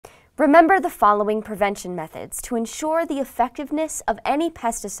Remember the following prevention methods to ensure the effectiveness of any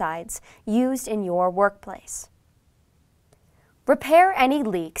pesticides used in your workplace. Repair any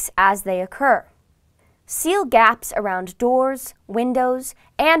leaks as they occur. Seal gaps around doors, windows,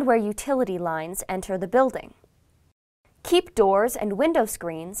 and where utility lines enter the building. Keep doors and window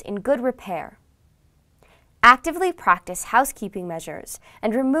screens in good repair. Actively practice housekeeping measures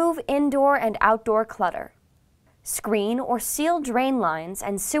and remove indoor and outdoor clutter. Screen or seal drain lines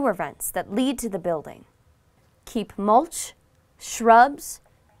and sewer vents that lead to the building. Keep mulch, shrubs,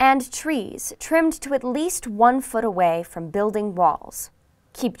 and trees trimmed to at least 1 foot away from building walls.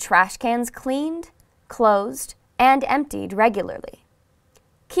 Keep trash cans cleaned, closed, and emptied regularly.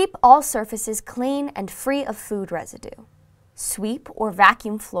 Keep all surfaces clean and free of food residue. Sweep or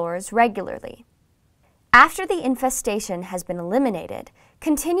vacuum floors regularly. After the infestation has been eliminated,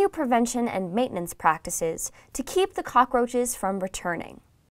 continue prevention and maintenance practices to keep the cockroaches from returning.